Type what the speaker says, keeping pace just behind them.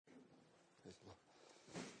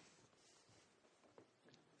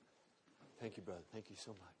Thank you, brother. Thank you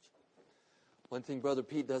so much. One thing Brother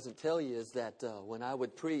Pete doesn't tell you is that when I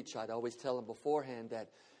would preach, I'd always tell him beforehand that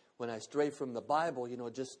when I stray from the Bible,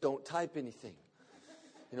 just don't type anything.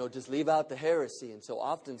 Just leave out the heresy. And so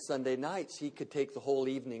often Sunday nights, he could take the whole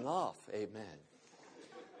evening off. Amen.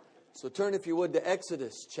 So turn, if you would, to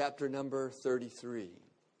Exodus chapter number 33.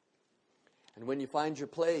 And when you find your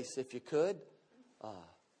place, if you could,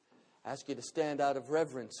 ask you to stand out of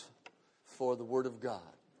reverence for the Word of God.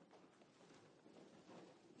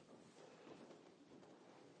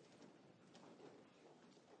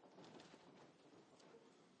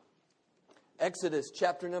 Exodus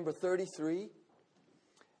chapter number 33.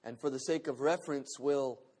 And for the sake of reference,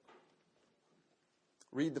 we'll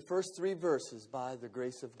read the first 3 verses by the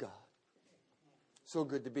grace of God. So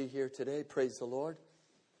good to be here today. Praise the Lord.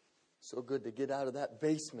 So good to get out of that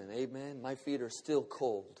basement. Amen. My feet are still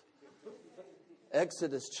cold.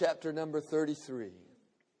 Exodus chapter number 33.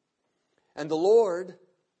 And the Lord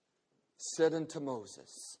said unto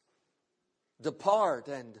Moses, Depart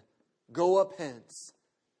and go up hence,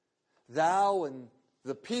 thou and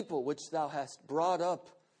the people which thou hast brought up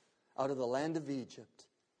out of the land of Egypt,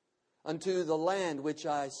 unto the land which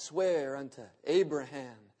I swear unto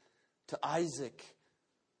Abraham, to Isaac,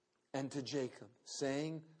 and to Jacob,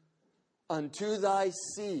 saying, Unto thy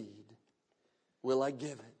seed will I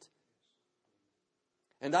give it.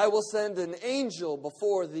 And I will send an angel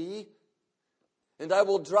before thee, and I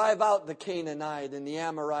will drive out the Canaanite, and the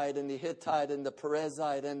Amorite, and the Hittite, and the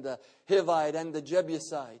Perizzite, and the Hivite, and the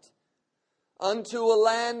Jebusite, unto a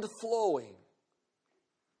land flowing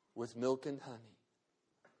with milk and honey.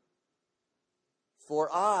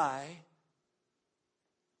 For I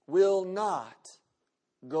will not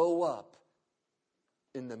go up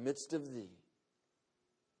in the midst of thee,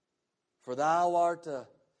 for thou art a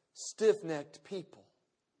stiff-necked people,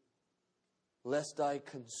 lest I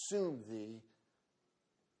consume thee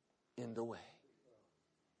in the way.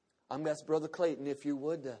 I'm going to ask Brother Clayton, if you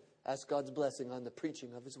would, to ask God's blessing on the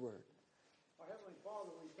preaching of His Word. Our Heavenly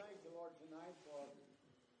Father, we thank the Lord tonight for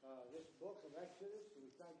this book of Exodus.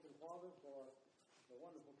 We thank the Father for the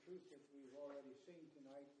wonderful truth that we've already seen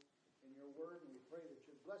tonight in your Word. And we pray that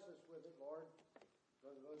you bless us with it, Lord.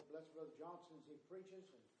 Bless Brother Johnson as he preaches,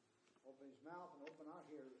 and open his mouth and open our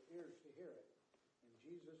ears to hear it. In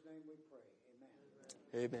Jesus' name we pray.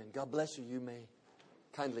 Amen. Amen. God bless you. You may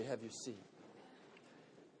kindly have your seat.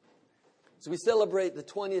 As we celebrate the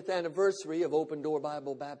 20th anniversary of Open Door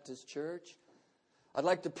Bible Baptist Church, I'd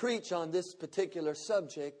like to preach on this particular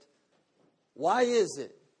subject. Why is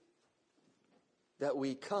it that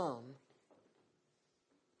we come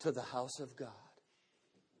to the house of God?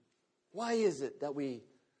 Why is it that we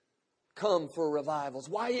come for revivals?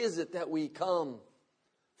 Why is it that we come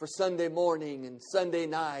for Sunday morning and Sunday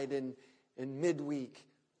night and midweek?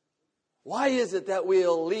 Why is it that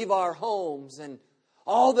we'll leave our homes and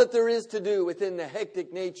all that there is to do within the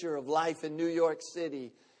hectic nature of life in New York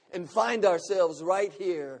City and find ourselves right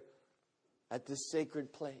here at this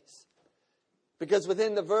sacred place? Because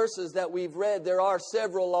within the verses that we've read, there are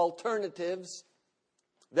several alternatives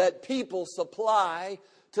that people supply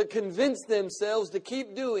to convince themselves to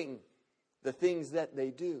keep doing the things that they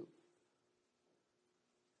do.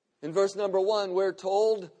 In verse number 1, we're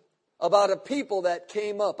told about a people that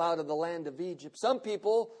came up out of the land of Egypt. Some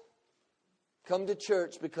people come to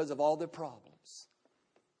church because of all their problems.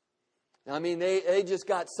 I mean, they just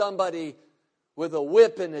got somebody with a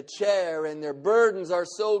whip and a chair, and their burdens are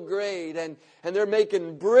so great, and they're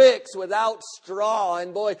making bricks without straw,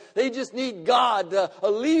 and boy, they just need God to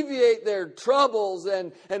alleviate their troubles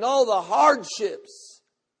and all the hardships.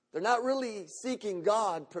 They're not really seeking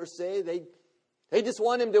God per se. They just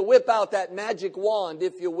want Him to whip out that magic wand,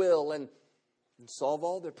 if you will, and solve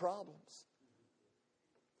all their problems.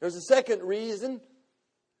 There's a second reason,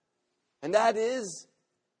 and that is,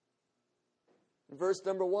 in verse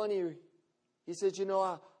number 1, he says,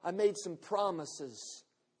 I made some promises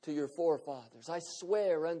to your forefathers. I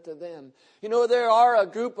swear unto them. There are a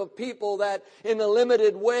group of people that in a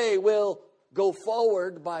limited way will go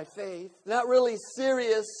forward by faith. Not really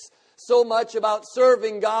serious so much about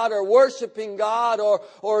serving God or worshiping God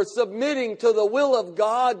or submitting to the will of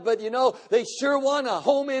God. But, they sure want a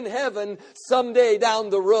home in heaven someday down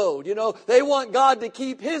the road. They want God to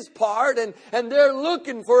keep His part, and they're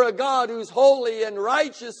looking for a God who's holy and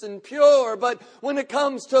righteous and pure. But when it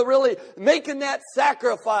comes to really making that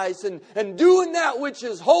sacrifice and doing that which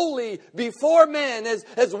is holy before man as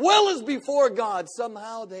well as before God,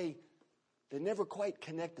 somehow they never quite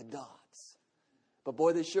connect the dots. But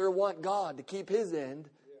boy, they sure want God to keep His end.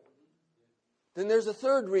 Then there's a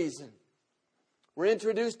third reason. We're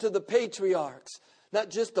introduced to the patriarchs. Not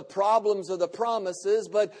just the problems of the promises,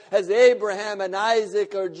 but as Abraham and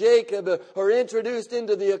Isaac or Jacob are introduced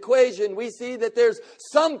into the equation, we see that there's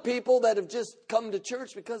some people that have just come to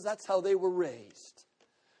church because that's how they were raised.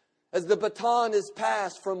 As the baton is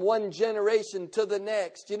passed from one generation to the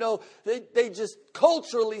next, they just,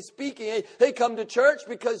 culturally speaking, they come to church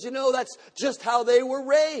because, that's just how they were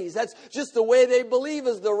raised. That's just the way they believe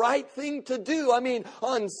is the right thing to do.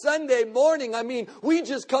 On Sunday morning, we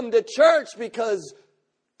just come to church because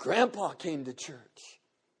Grandpa came to church.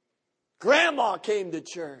 Grandma came to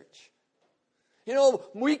church.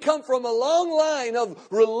 We come from a long line of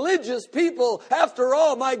religious people. After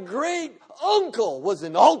all, my great uncle was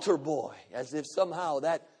an altar boy, as if somehow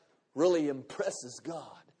that really impresses God.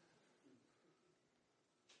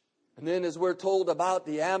 And then as we're told about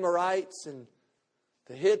the Amorites and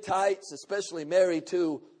the Hittites, especially married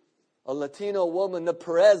to a Latino woman, the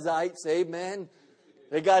Perizzites, amen.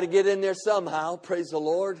 They got to get in there somehow, praise the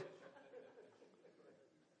Lord.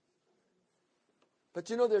 But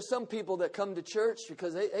there's some people that come to church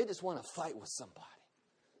because they just want to fight with somebody.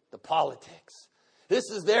 The politics. This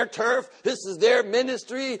is their turf. This is their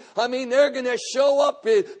ministry. They're going to show up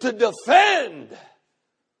to defend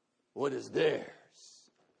what is theirs.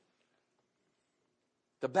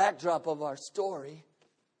 The backdrop of our story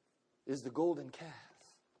is the golden calf.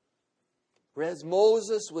 Whereas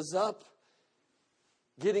Moses was up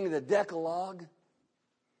getting the Decalogue,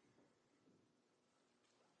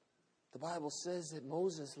 the Bible says that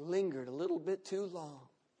Moses lingered a little bit too long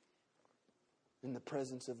in the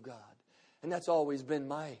presence of God. And that's always been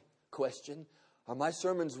my question. Are my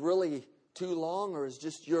sermons really too long, or is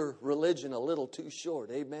just your religion a little too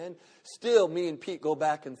short? Amen? Still, me and Pete go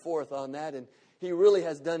back and forth on that, and he really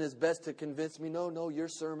has done his best to convince me, no, your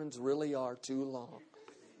sermons really are too long.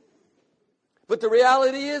 But the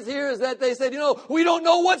reality is that they said, we don't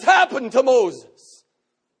know what's happened to Moses.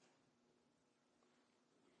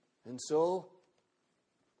 And so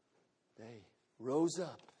they rose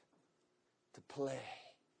up to play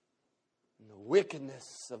in the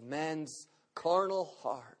wickedness of man's carnal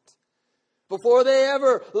heart. Before they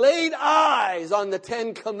ever laid eyes on the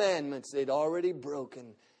 10 Commandments, they'd already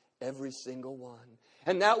broken every single one.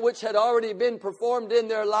 And that which had already been performed in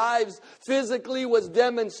their lives physically was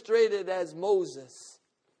demonstrated as Moses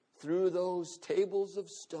threw those tables of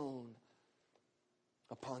stone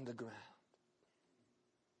upon the ground.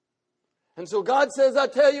 And so God says, I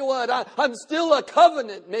tell you what, I'm still a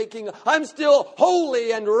covenant making. I'm still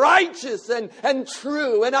holy and righteous and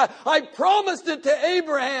true. And I promised it to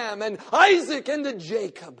Abraham and Isaac and to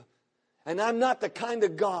Jacob. And I'm not the kind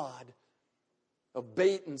of God of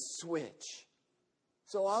bait and switch.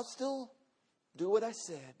 So I'll still do what I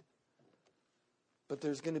said. But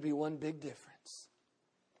there's going to be one big difference.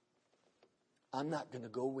 I'm not going to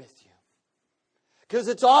go with you. Because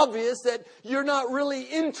it's obvious that you're not really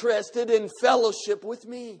interested in fellowship with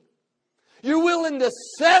me. You're willing to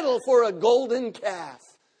settle for a golden calf.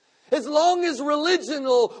 As long as religion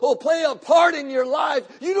will play a part in your life,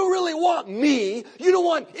 you don't really want me. You don't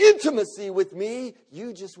want intimacy with me.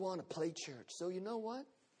 You just want to play church. So you know what?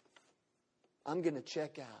 I'm going to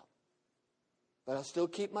check out. But I'll still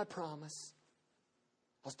keep my promise.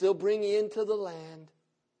 I'll still bring you into the land.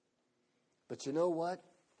 But you know what?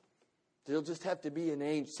 There'll just have to be an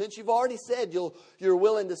angel. Since you've already said you're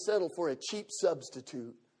willing to settle for a cheap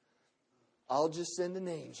substitute, I'll just send an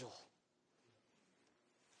angel.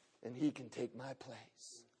 And he can take my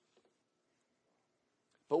place.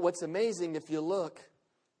 But what's amazing, if you look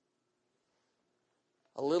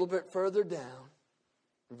a little bit further down,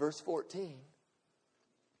 in verse 14,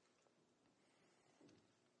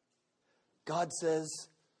 God says,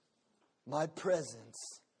 my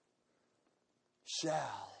presence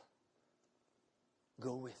shall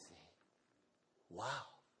go with thee. Wow.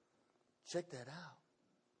 Check that out.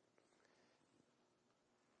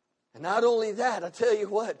 And not only that, I tell you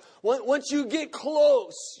what, once you get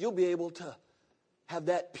close, you'll be able to have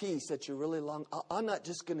that peace that you really long. I'm not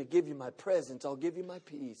just going to give you my presence, I'll give you my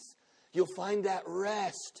peace. You'll find that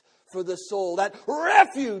rest for the soul, that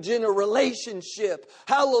refuge in a relationship.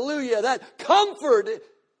 Hallelujah, that comfort,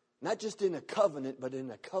 not just in a covenant, but in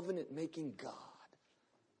a covenant-making God.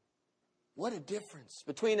 What a difference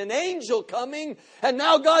between an angel coming and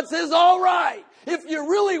now God says, all right, if you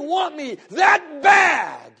really want me that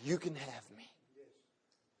bad, you can have me.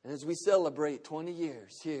 And as we celebrate 20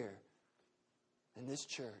 years here in this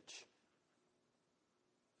church,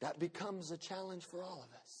 that becomes a challenge for all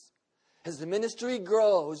of us. As the ministry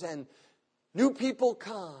grows and new people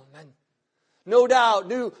come, and no doubt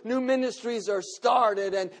new ministries are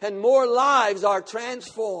started and more lives are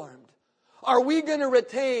transformed. are we going to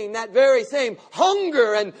retain that very same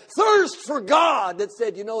hunger and thirst for God that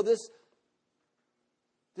said, you know, this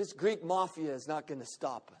Greek mafia is not going to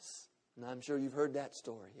stop us? And I'm sure you've heard that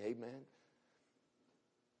story. Amen.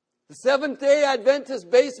 The Seventh-day Adventist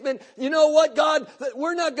basement, you know what, God?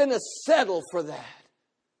 We're not going to settle for that.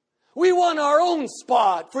 We want our own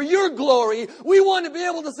spot for your glory. We want to be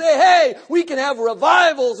able to say, hey, we can have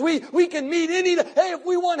revivals. We can meet hey, if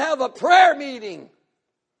we want to have a prayer meeting.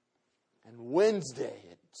 And Wednesday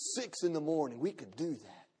at 6 in the morning, we could do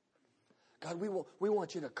that. God, we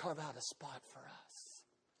want you to carve out a spot for us.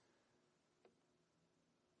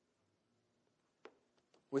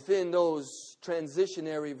 Within those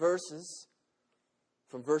transitionary verses,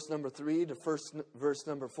 from verse number 3 to verse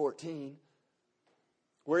number 14,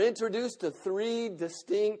 we're introduced to 3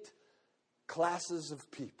 distinct classes of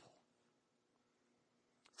people.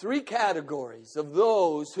 3 categories of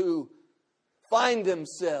those who find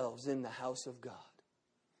themselves in the house of God.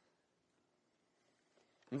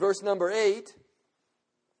 In verse number 8,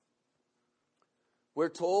 we're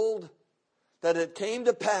told that it came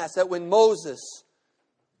to pass that when Moses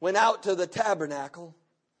went out to the tabernacle,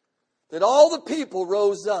 that all the people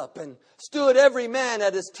rose up and stood every man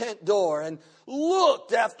at his tent door and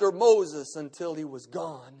looked after Moses until he was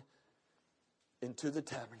gone into the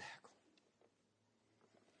tabernacle.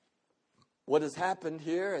 What has happened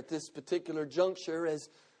here at this particular juncture is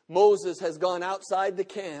Moses has gone outside the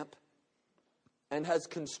camp and has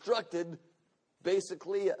constructed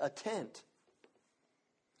basically a tent.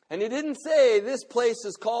 And he didn't say this place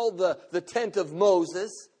is called the tent of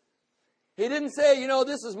Moses. He didn't say, you know,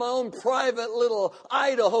 this is my own private little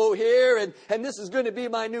Idaho here, and this is going to be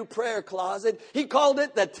my new prayer closet. He called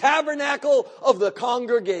it the tabernacle of the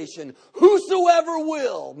congregation. Whosoever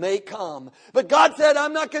will may come. But God said,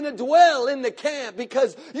 I'm not going to dwell in the camp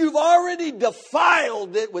because you've already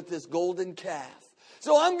defiled it with this golden calf.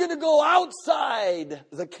 So I'm going to go outside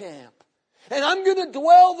the camp. And I'm going to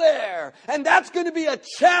dwell there. And that's going to be a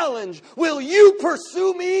challenge. Will you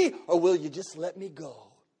pursue me or will you just let me go?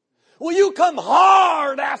 Will you come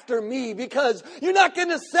hard after me because you're not going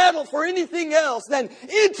to settle for anything else than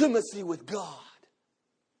intimacy with God?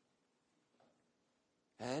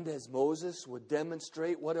 And as Moses would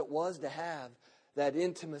demonstrate what it was to have that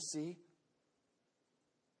intimacy,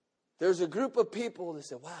 there's a group of people that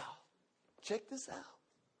say, wow, check this out.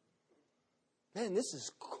 Man, this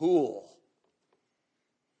is cool.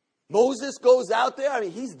 Moses goes out there. I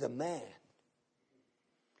mean, he's the man.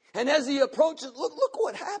 And as he approaches, look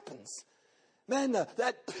what happens. Man,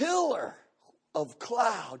 that pillar of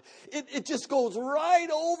cloud, it just goes right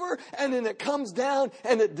over and then it comes down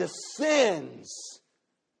and it descends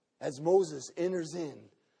as Moses enters in.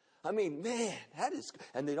 I mean, man, that is...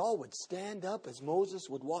 And they all would stand up as Moses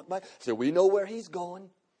would walk by. So we know where he's going.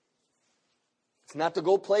 It's not to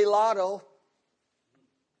go play lotto.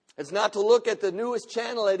 It's not to look at the newest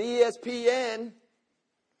channel at ESPN.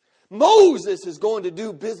 Moses is going to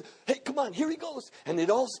do business. Hey, come on, here he goes. And they'd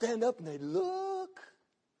all stand up and they'd look.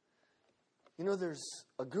 You know, there's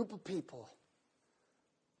a group of people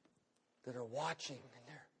that are watching and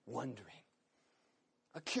they're wondering.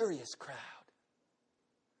 A curious crowd.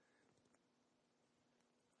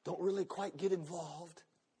 Don't really quite get involved.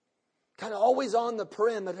 Kind of always on the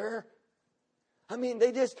perimeter. I mean,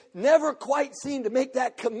 they just never quite seem to make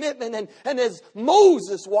that commitment. And as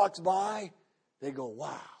Moses walks by, they go,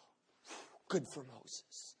 wow. Good for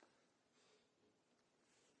Moses.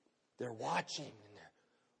 They're watching and they're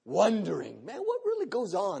wondering, man, what really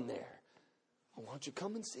goes on there? Well, why don't you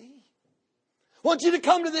come and see? I want you to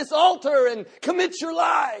come to this altar and commit your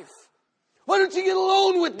life. Why don't you get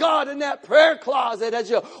alone with God in that prayer closet as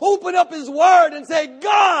you open up His Word and say,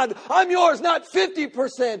 God, I'm yours, not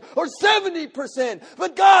 50% or 70%,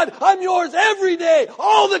 but God, I'm yours every day,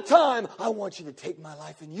 all the time. I want you to take my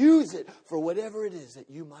life and use it for whatever it is that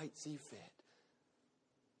you might see fit.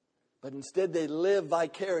 But instead they live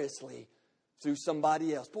vicariously through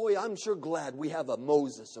somebody else. Boy, I'm sure glad we have a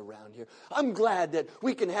Moses around here. I'm glad that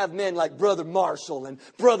we can have men like Brother Marshall and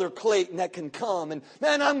Brother Clayton that can come. And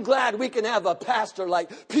man, I'm glad we can have a pastor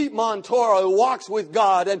like Pete Montoro who walks with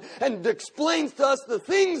God and explains to us the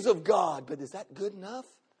things of God. But is that good enough?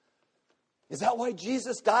 Is that why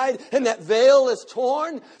Jesus died and that veil is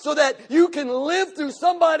torn? So that you can live through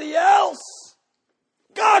somebody else?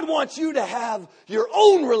 God wants you to have your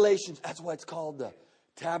own relations. That's why it's called the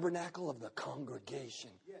tabernacle of the congregation.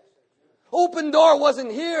 Open Door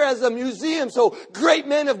wasn't here as a museum so great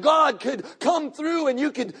men of God could come through and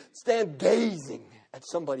you could stand gazing at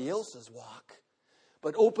somebody else's walk.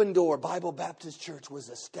 But Open Door Bible Baptist Church was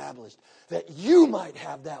established that you might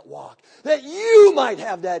have that walk, that you might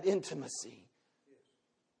have that intimacy.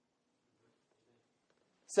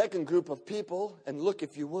 Second group of people, and look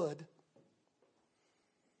if you would,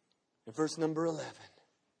 in verse number 11.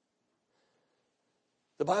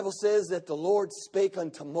 The Bible says that the Lord spake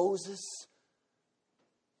unto Moses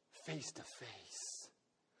face to face,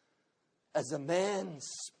 as a man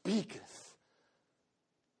speaketh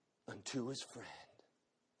unto his friend.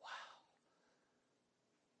 Wow.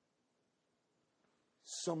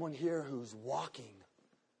 Someone here who's walking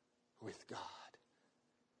with God.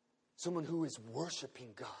 Someone who is worshiping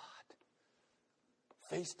God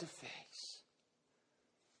face to face.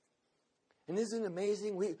 And isn't it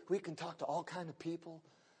amazing? We can talk to all kinds of people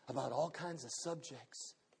about all kinds of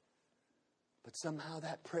subjects. But somehow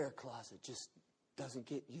that prayer closet just doesn't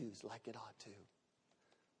get used like it ought to.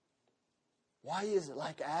 Why is it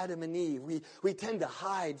like Adam and Eve? We tend to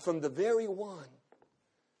hide from the very one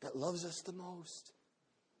that loves us the most.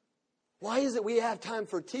 Why is it we have time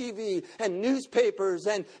for TV and newspapers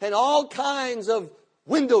and all kinds of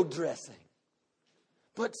window dressing?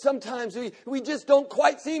 But sometimes we just don't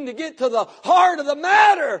quite seem to get to the heart of the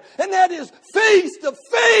matter. And that is face to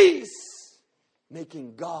face.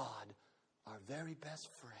 Making God our very best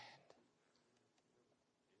friend.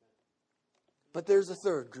 But there's a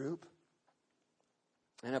third group.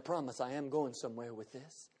 And I promise I am going somewhere with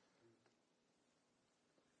this.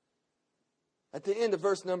 At the end of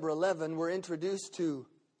verse number 11, we're introduced to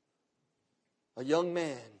a young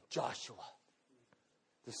man, Joshua,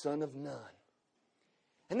 the son of Nun.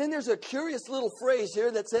 And then there's a curious little phrase here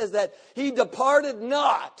that says that he departed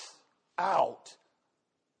not out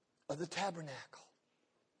of the tabernacle.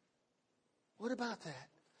 What about that?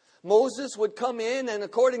 Moses would come in, and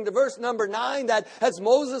according to verse number 9, that as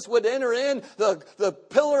Moses would enter in, the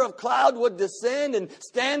pillar of cloud would descend and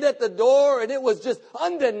stand at the door, and it was just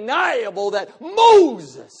undeniable that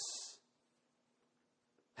Moses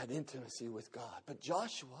had intimacy with God. But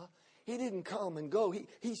Joshua, he didn't come and go.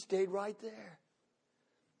 He stayed right there.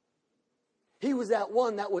 He was that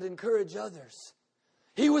one that would encourage others.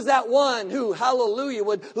 He was that one who, hallelujah,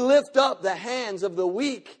 would lift up the hands of the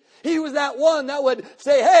weak. He was that one that would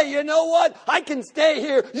say, hey, you know what? I can stay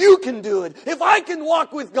here. You can do it. If I can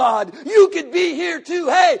walk with God, you could be here too.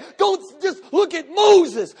 Hey, don't just look at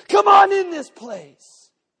Moses. Come on in this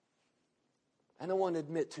place. And I want to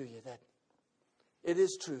admit to you that it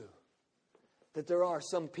is true that there are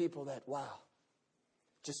some people that, wow,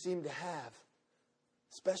 just seem to have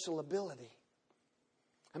special ability.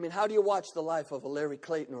 I mean, how do you watch the life of a Larry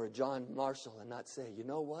Clayton or a John Marshall and not say, you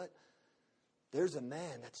know what? There's a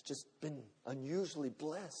man that's just been unusually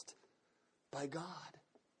blessed by God.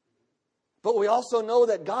 But we also know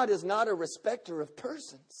that God is not a respecter of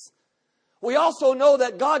persons. We also know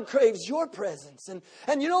that God craves your presence.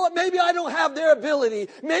 And you know what? Maybe I don't have their ability.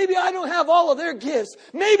 Maybe I don't have all of their gifts.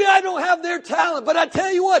 Maybe I don't have their talent. But I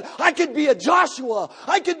tell you what, I could be a Joshua.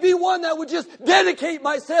 I could be one that would just dedicate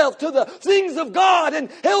myself to the things of God and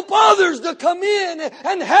help others to come in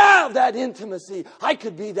and have that intimacy. I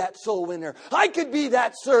could be that soul winner. I could be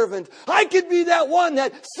that servant. I could be that one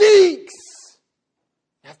that seeks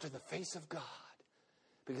after the face of God.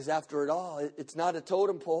 Because after it all, it's not a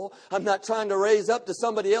totem pole. I'm not trying to raise up to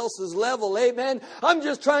somebody else's level. Amen. I'm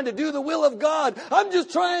just trying to do the will of God. I'm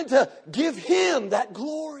just trying to give Him that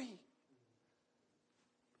glory.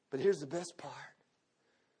 But here's the best part.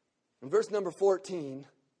 In verse number 14,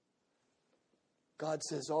 God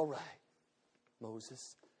says, all right,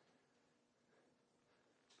 Moses,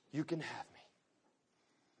 you can have me.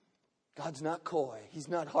 God's not coy. He's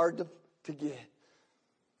not hard to get.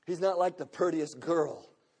 He's not like the prettiest girl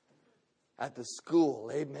at the school.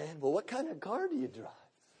 Amen. Well, what kind of car do you drive?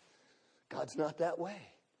 God's not that way.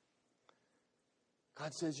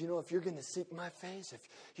 God says, you know, if you're going to seek my face, if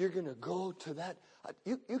you're going to go to that,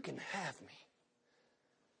 you can have me.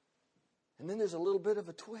 And then there's a little bit of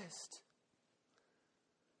a twist.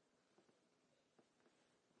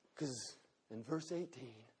 Because in verse 18,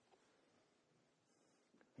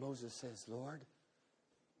 Moses says, Lord,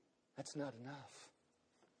 that's not enough.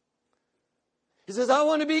 He says, I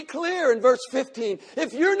want to be clear in verse 15.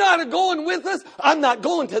 If you're not going with us, I'm not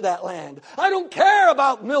going to that land. I don't care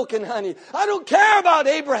about milk and honey. I don't care about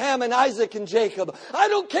Abraham and Isaac and Jacob. I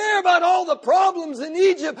don't care about all the problems in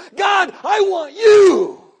Egypt. God, I want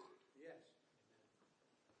you.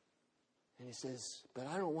 And he says, but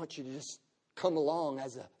I don't want you to just come along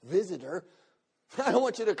as a visitor. I don't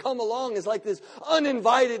want you to come along as like this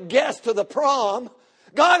uninvited guest to the prom.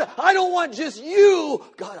 God, I don't want just you.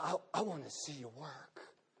 God, I want to see your work.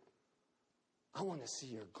 I want to see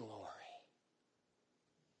your glory.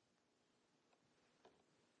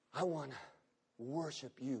 I want to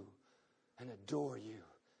worship you and adore you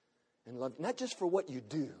and love, not just for what you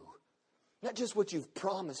do, not just what you've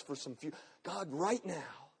promised for some few. God, right now,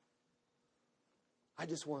 I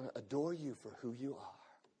just want to adore you for who you are.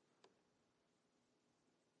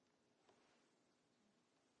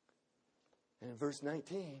 And in verse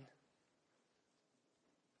 19,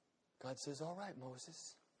 God says, all right,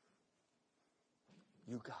 Moses,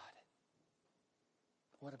 you got it.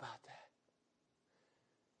 What about that?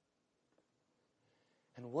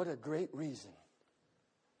 And what a great reason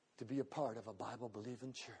to be a part of a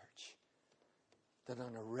Bible-believing church. That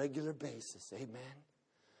on a regular basis, amen,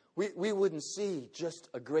 we wouldn't see just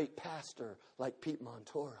a great pastor like Pete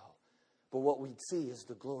Montoro, but what we'd see is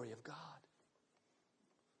the glory of God.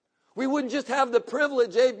 We wouldn't just have the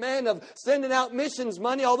privilege, amen, of sending out missions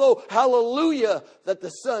money, although, hallelujah, that the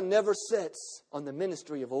sun never sets on the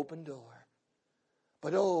ministry of Open Door.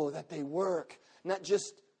 But oh, that they work, not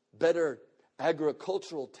just better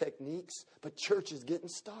agricultural techniques, but churches getting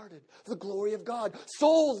started. The glory of God.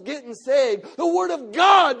 Souls getting saved. The Word of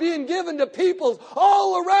God being given to peoples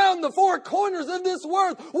all around the four corners of this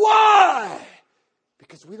world. Why?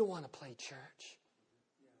 Because we don't want to play church.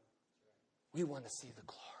 We want to see the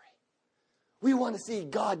glory. We want to see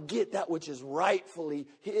God get that which is rightfully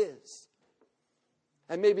His.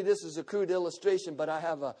 And maybe this is a crude illustration, but I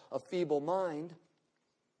have a feeble mind.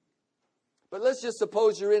 But let's just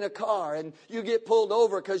suppose you're in a car and you get pulled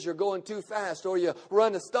over because you're going too fast, or you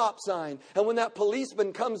run a stop sign. And when that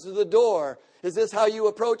policeman comes to the door, is this how you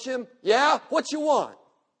approach him? Yeah? What you want?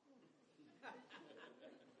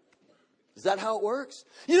 Is that how it works?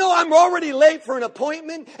 You know, I'm already late for an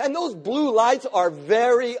appointment, and those blue lights are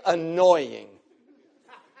very annoying.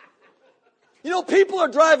 You know, people are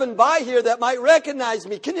driving by here that might recognize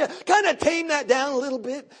me. Can you kind of tame that down a little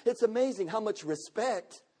bit? It's amazing how much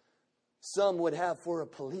respect some would have for a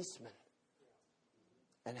policeman.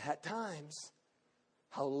 And at times,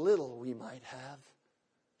 how little we might have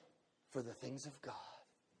for the things of God.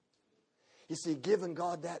 You see, giving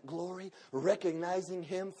God that glory, recognizing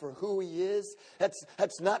Him for who He is,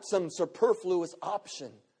 that's not some superfluous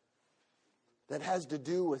option. That has to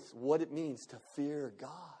do with what it means to fear God.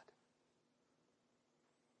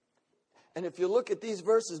 And if you look at these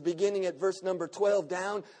verses, beginning at verse number 12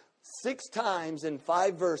 down, 6 times in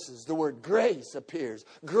 5 verses, the word grace appears.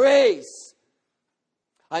 Grace.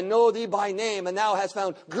 I know thee by name, and thou hast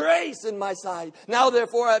found grace in my sight. Now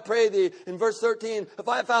therefore I pray thee, in verse 13, if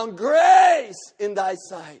I have found grace in thy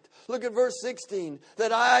sight. Look at verse 16,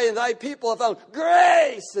 that I and thy people have found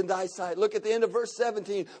grace in thy sight. Look at the end of verse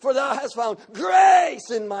 17, for thou hast found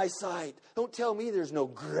grace in my sight. Don't tell me there's no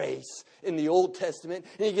grace in the Old Testament,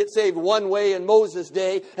 and you get saved one way in Moses'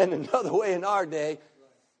 day and another way in our day.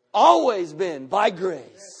 Always been by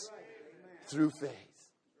grace through faith.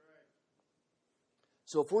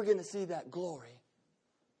 So if we're going to see that glory,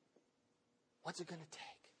 what's it going to take?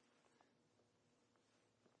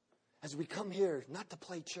 As we come here, not to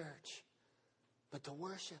play church, but to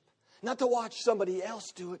worship. Not to watch somebody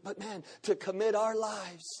else do it, but man, to commit our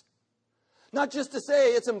lives. Not just to say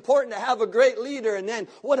it's important to have a great leader and then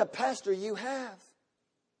what a pastor you have.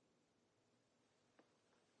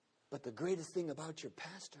 But the greatest thing about your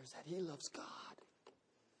pastor is that he loves God.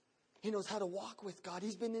 He knows how to walk with God.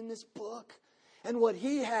 He's been in this book. And what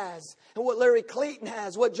he has, and what Larry Clayton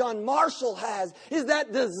has, what John Marshall has, is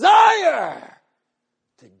that desire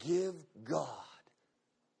to give God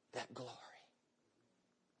that glory.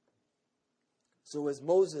 So as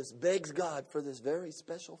Moses begs God for this very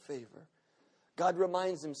special favor, God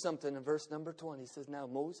reminds him something in verse number 20. He says, now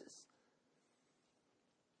Moses,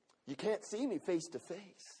 you can't see me face to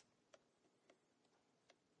face.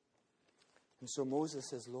 And so Moses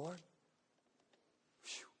says, Lord,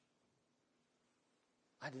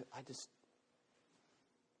 I got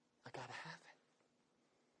to have it.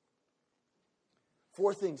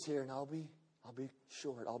 4 things here, and I'll be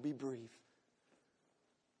short. I'll be brief.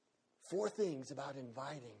 4 things about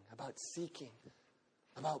inviting, about seeking,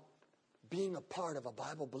 about being a part of a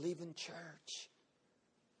Bible-believing church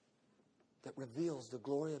that reveals the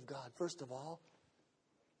glory of God. First of all,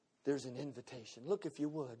 there's an invitation. Look, if you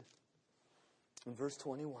would, in verse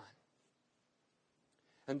 21.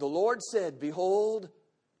 And the Lord said, behold,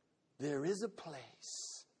 there is a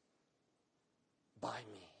place by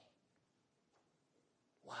me.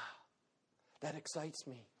 Wow. That excites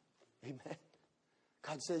me. Amen.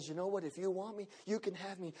 God says, you know what? If you want me, you can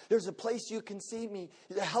have me. There's a place you can see me.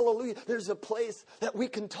 Hallelujah. There's a place that we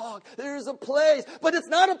can talk. There's a place. But it's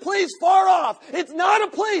not a place far off. It's not a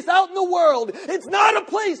place out in the world. It's not a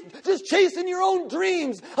place just chasing your own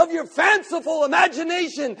dreams of your fanciful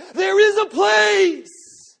imagination. There is a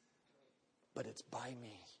place but it's by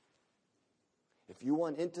me. If you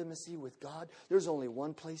want intimacy with God, there's only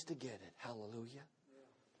one place to get it. Hallelujah.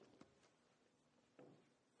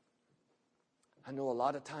 I know a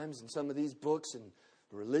lot of times in some of these books and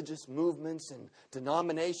religious movements and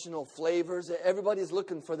denominational flavors, everybody's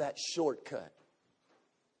looking for that shortcut.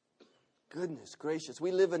 Goodness gracious,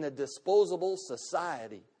 we live in a disposable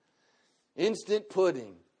society. Instant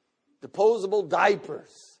pudding, disposable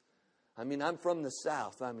diapers. I mean, I'm from the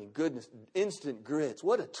South. I mean, goodness, instant grits.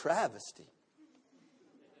 What a travesty.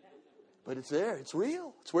 But it's there. It's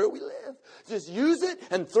real. It's where we live. Just use it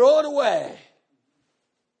and throw it away.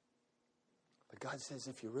 But God says,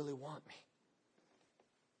 if you really want me,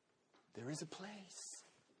 there is a place.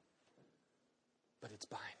 But it's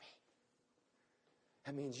by me.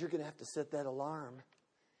 That means you're going to have to set that alarm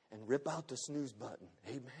and rip out the snooze button.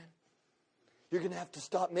 Amen. You're going to have to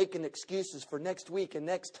stop making excuses for next week and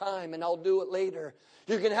next time, and I'll do it later.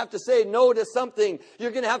 You're going to have to say no to something.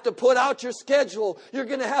 You're going to have to put out your schedule. You're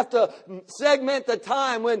going to have to segment the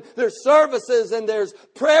time when there's services and there's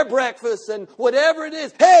prayer breakfasts and whatever it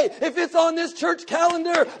is. Hey, if it's on this church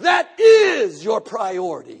calendar, that is your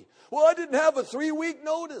priority. Well, I didn't have a 3-week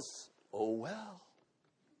notice. Oh, well.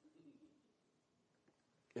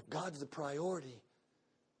 If God's the priority,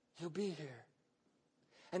 He'll be here.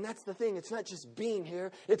 And that's the thing. It's not just being here.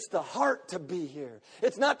 It's the heart to be here.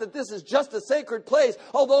 It's not that this is just a sacred place,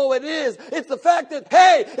 although it is. It's the fact that,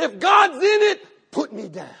 hey, if God's in it, put me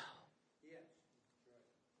down.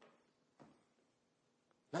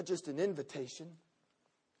 Not just an invitation,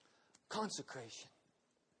 consecration.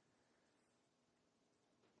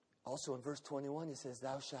 Also in verse 21, he says,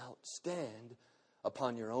 thou shalt stand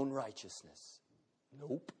upon your own righteousness.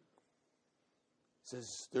 Nope.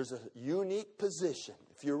 Says there's a unique position.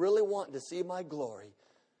 If you're really wanting to see my glory,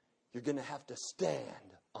 you're going to have to stand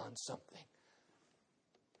on something.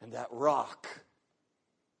 And that rock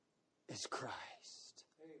is Christ.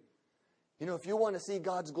 You know, if you want to see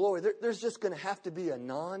God's glory, there's just going to have to be a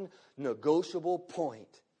non-negotiable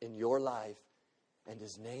point in your life. And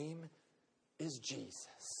His name is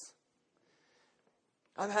Jesus.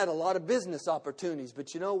 I've had a lot of business opportunities,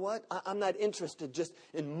 but you know what? I'm not interested just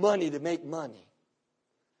in money to make money.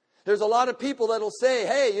 There's a lot of people that'll say,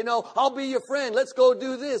 hey, you know, I'll be your friend. Let's go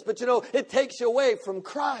do this. But, you know, it takes you away from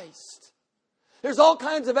Christ. There's all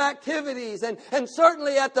kinds of activities. And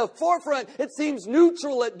certainly at the forefront, it seems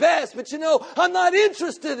neutral at best. But, you know, I'm not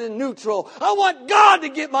interested in neutral. I want God to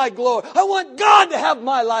get my glory. I want God to have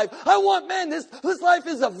my life. I want, man, this life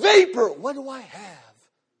is a vapor. What do I have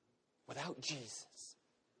without Jesus?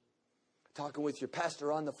 Talking with your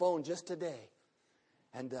pastor on the phone just today.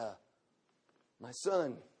 And my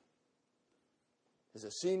son is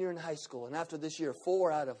a senior in high school. And after this year,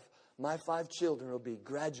 4 out of my 5 children will be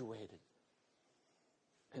graduated.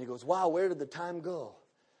 And he goes, wow, where did the time go?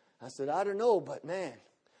 I said, I don't know, but man,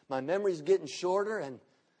 my memory's getting shorter and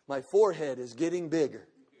my forehead is getting bigger.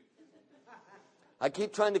 I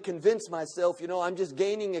keep trying to convince myself, you know, I'm just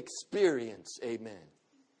gaining experience. Amen.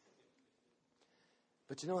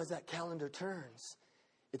 But you know, as that calendar turns,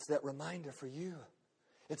 it's that reminder for you.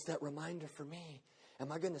 It's that reminder for me. Am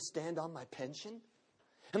I going to stand on my pension?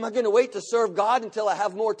 Am I going to wait to serve God until I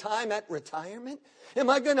have more time at retirement? Am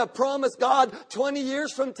I going to promise God 20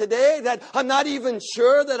 years from today that I'm not even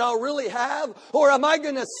sure that I'll really have? Or am I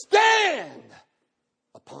going to stand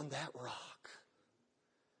upon that rock?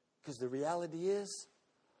 Because the reality is,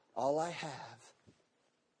 all I have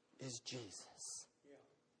is Jesus.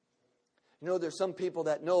 You know, there's some people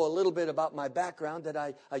that know a little bit about my background that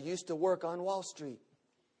I used to work on Wall Street.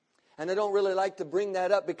 And I don't really like to bring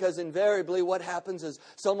that up because invariably what happens is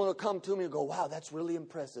someone will come to me and go, wow, that's really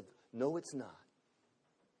impressive. No, it's not.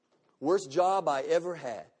 Worst job I ever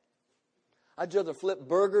had. I'd rather flip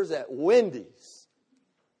burgers at Wendy's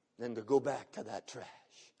than to go back to that trash.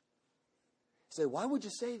 You say, why would you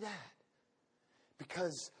say that?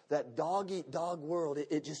 Because that dog-eat-dog world,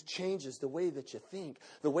 it just changes the way that you think,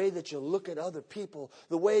 the way that you look at other people,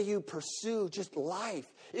 the way you pursue just life.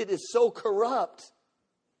 It is so corrupt.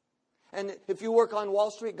 And if you work on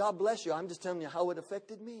Wall Street, God bless you. I'm just telling you how it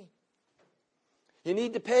affected me. You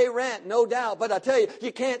need to pay rent, no doubt. But I tell you,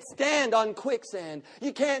 you can't stand on quicksand.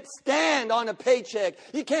 You can't stand on a paycheck.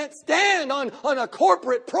 You can't stand on a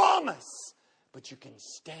corporate promise. But you can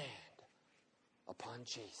stand upon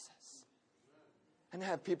Jesus. And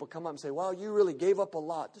have people come up and say, wow, you really gave up a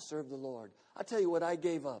lot to serve the Lord. I'll tell you what I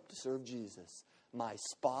gave up to serve Jesus. My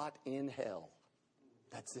spot in hell.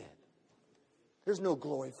 That's it. There's no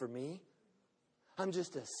glory for me. I'm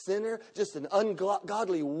just a sinner, just an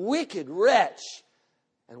ungodly, wicked wretch.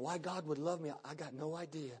 And why God would love me, I got no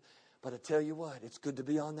idea. But I tell you what, it's good to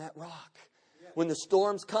be on that rock. When the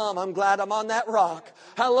storms come, I'm glad I'm on that rock.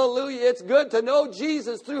 Hallelujah. It's good to know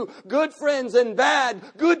Jesus through good friends and bad,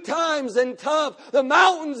 good times and tough, the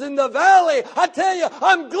mountains and the valley. I tell you,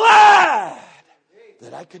 I'm glad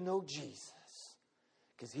that I can know Jesus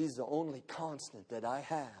because He's the only constant that I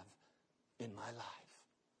have in my life.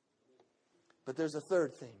 But there's a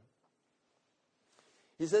third thing.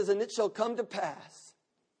 He says, and it shall come to pass,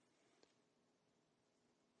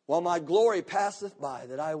 while my glory passeth by,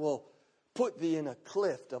 that I will put thee in a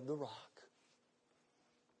cleft of the rock.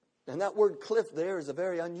 And that word cliff there is a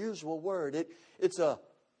very unusual word. It's an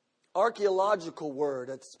archaeological word.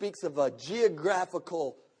 It speaks of a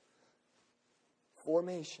geographical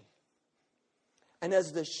formation. And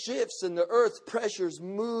as the shifts and the earth's pressures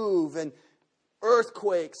move and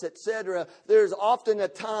earthquakes, etc., there's often a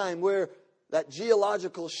time where that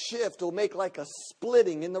geological shift will make like a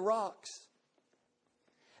splitting in the rocks.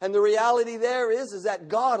 And the reality there is that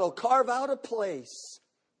God will carve out a place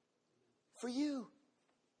for you.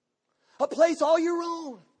 A place all your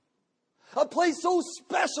own. A place so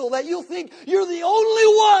special that you'll think you're the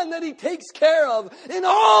only one that He takes care of in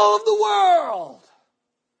all of the world.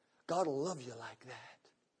 God will love you like that.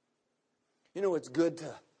 You know, it's good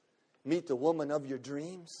to meet the woman of your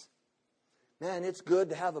dreams. Man, it's good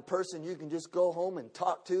to have a person you can just go home and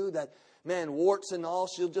talk to that, man, warts and all,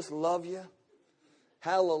 she'll just love you.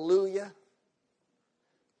 Hallelujah.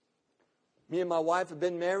 Me and my wife have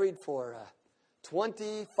been married for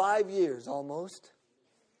 25 years almost.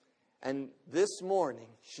 And this morning,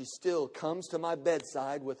 she still comes to my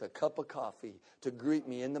bedside with a cup of coffee to greet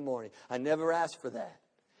me in the morning. I never asked for that.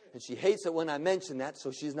 And she hates it when I mention that,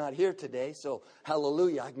 so she's not here today. So,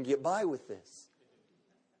 hallelujah, I can get by with this.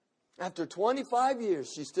 After 25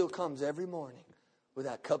 years, she still comes every morning with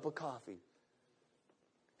that cup of coffee.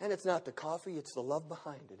 And it's not the coffee, it's the love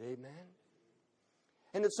behind it. Amen.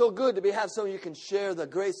 And it's so good to have someone you can share the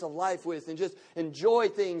grace of life with and just enjoy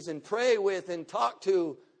things and pray with and talk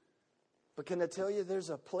to. But can I tell you, there's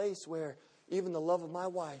a place where even the love of my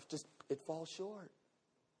wife, it falls short.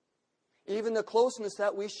 Even the closeness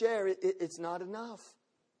that we share, it's not enough.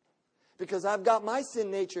 Because I've got my sin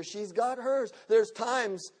nature, she's got hers. There's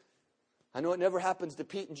times, I know it never happens to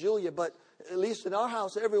Pete and Julia, but at least in our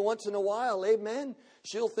house, every once in a while, amen,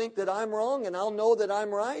 she'll think that I'm wrong and I'll know that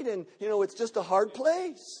I'm right. And, you know, it's just a hard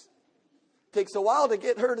place. Takes a while to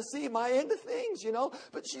get her to see my end of things, you know.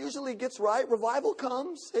 But she usually gets right. Revival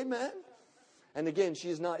comes. Amen. And again,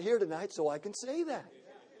 she's not here tonight, so I can say that.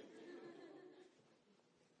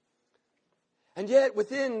 And yet,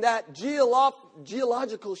 within that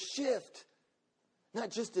geological shift, not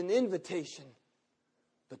just an invitation,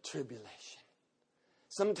 but tribulation.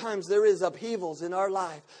 Sometimes there is upheavals in our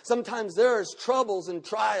life. Sometimes there is troubles and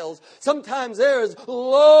trials. Sometimes there is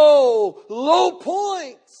low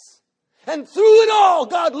points. And through it all,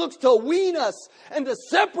 God looks to wean us and to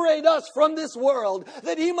separate us from this world,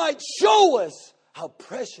 that He might show us how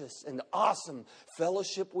precious and awesome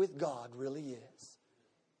fellowship with God really is.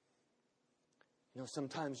 You know,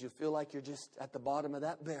 sometimes you feel like you're just at the bottom of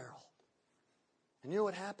that barrel. And you know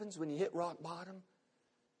what happens when you hit rock bottom?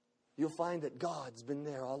 You'll find that God's been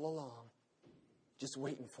there all along, just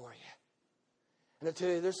waiting for you. And I tell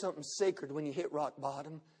you, there's something sacred when you hit rock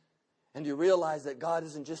bottom and you realize that God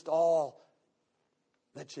isn't just all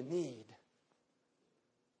that you need.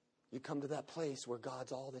 You come to that place where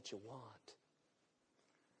God's all that you want.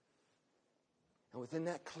 And within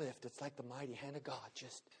that cliff, it's like the mighty hand of God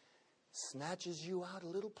just snatches you out a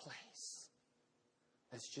little place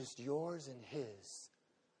that's just yours and His.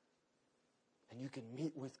 And you can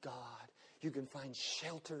meet with God. You can find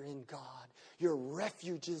shelter in God. Your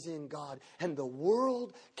refuge is in God. And the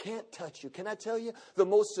world can't touch you. Can I tell you, the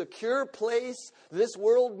most secure place this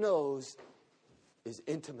world knows is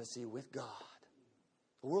intimacy with God.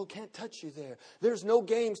 The world can't touch you there. There's no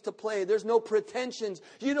games to play. There's no pretensions.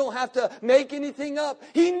 You don't have to make anything up.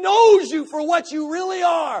 He knows you for what you really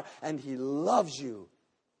are. And He loves you.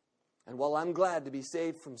 And while I'm glad to be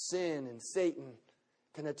saved from sin and Satan,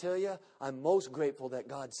 can I tell you, I'm most grateful that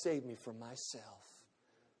God saved me from myself.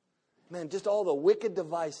 Man, just all the wicked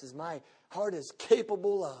devices my heart is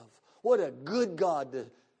capable of. What a good God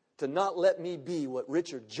to not let me be what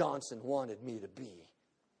Richard Johnson wanted me to be.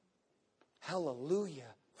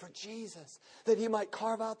 Hallelujah for Jesus. That He might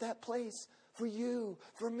carve out that place for you,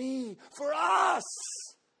 for me, for us.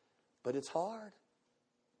 But it's hard.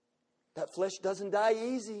 That flesh doesn't die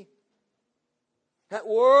easy. That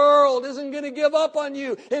world isn't going to give up on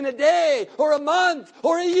you in a day or a month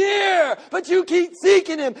or a year. But you keep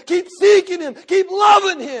seeking Him, keep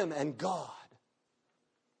loving Him. And God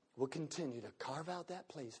will continue to carve out that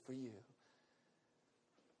place for you.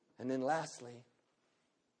 And then lastly,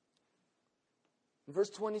 in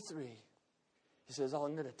verse 23, he says, oh,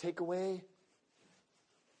 I'm going to take away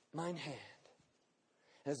mine hand.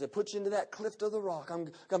 As I put you into that cliff of the rock,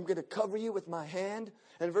 I'm going to cover you with my hand.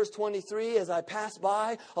 And verse 23, as I pass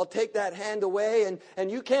by, I'll take that hand away,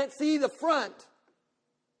 and you can't see the front.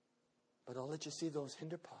 But I'll let you see those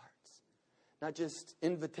hinder parts. Not just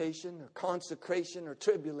invitation or consecration or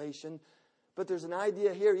tribulation, but there's an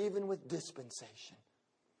idea here even with dispensation.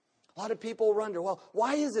 A lot of people wonder, well,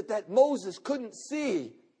 why is it that Moses couldn't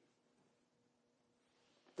see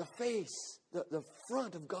the face, the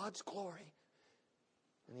front of God's glory?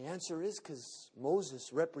 And the answer is because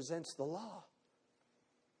Moses represents the law.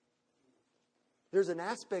 There's an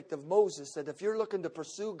aspect of Moses that if you're looking to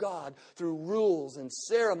pursue God through rules and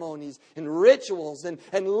ceremonies and rituals and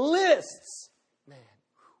lists, man,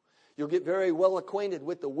 you'll get very well acquainted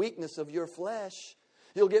with the weakness of your flesh.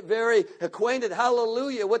 You'll get very acquainted,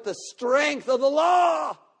 hallelujah, with the strength of the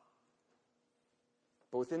law.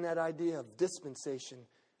 But within that idea of dispensation,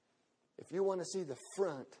 if you want to see the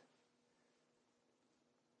front,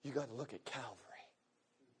 you got to look at Calvary.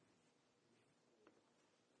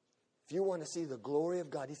 If you want to see the glory of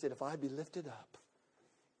God, he said, if I be lifted up,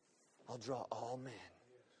 I'll draw all men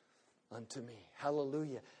unto me.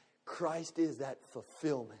 Hallelujah. Christ is that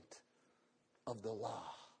fulfillment of the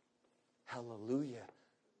law. Hallelujah.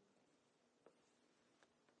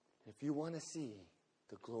 If you want to see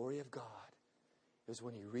the glory of God, it was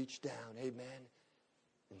when he reached down, amen,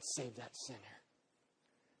 and saved that sinner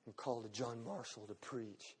and called a John Marshall to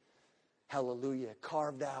preach. Hallelujah.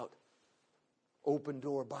 Carved out Open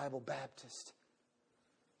Door Bible Baptist.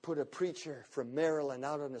 Put a preacher from Maryland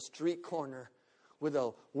out on a street corner with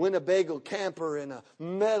a Winnebago camper and a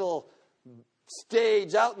metal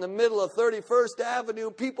stage out in the middle of 31st Avenue.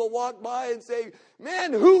 People walk by and say,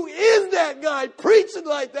 man, who is that guy preaching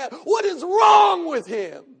like that? What is wrong with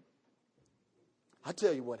him? I'll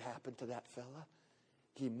tell you what happened to that fella.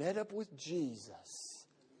 He met up with Jesus,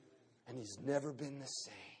 and he's never been the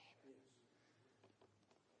same.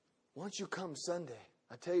 Why don't you come Sunday?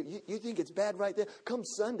 I tell you, you think it's bad right there? Come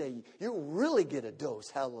Sunday, you'll really get a dose.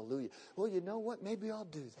 Hallelujah. Well, you know what? Maybe I'll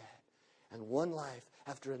do that. And one life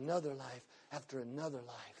after another life after another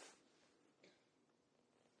life.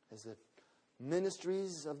 As the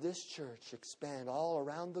ministries of this church expand all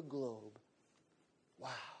around the globe, wow,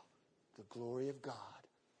 the glory of God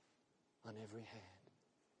on every hand.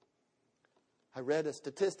 I read a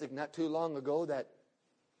statistic not too long ago that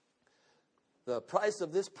the price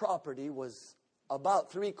of this property was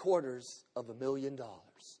about $750,000.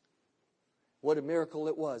 What a miracle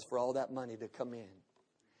it was for all that money to come in.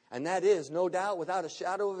 And that is, no doubt, without a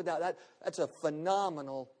shadow of a doubt, that's a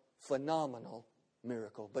phenomenal, phenomenal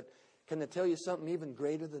miracle. But can I tell you something even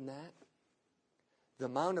greater than that? The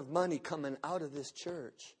amount of money coming out of this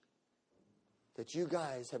church that you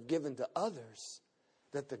guys have given to others,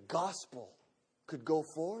 that the gospel could go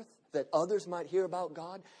forth, that others might hear about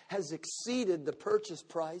God, has exceeded the purchase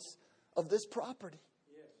price of this property.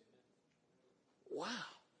 Wow.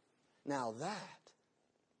 Now that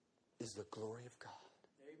is the glory of God.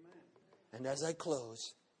 Amen. And as I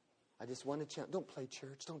close, I just want to challenge, don't play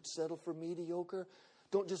church. Don't settle for mediocre.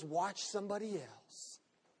 Don't just watch somebody else.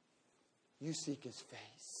 You seek his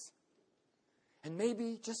face. And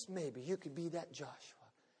maybe, just maybe, you could be that Joshua.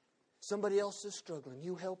 Somebody else is struggling.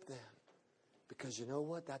 You help them. Because you know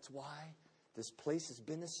what? That's why this place has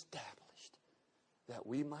been established. That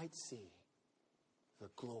we might see the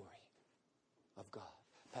glory of God.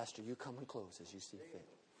 Pastor, you come and close as you see fit.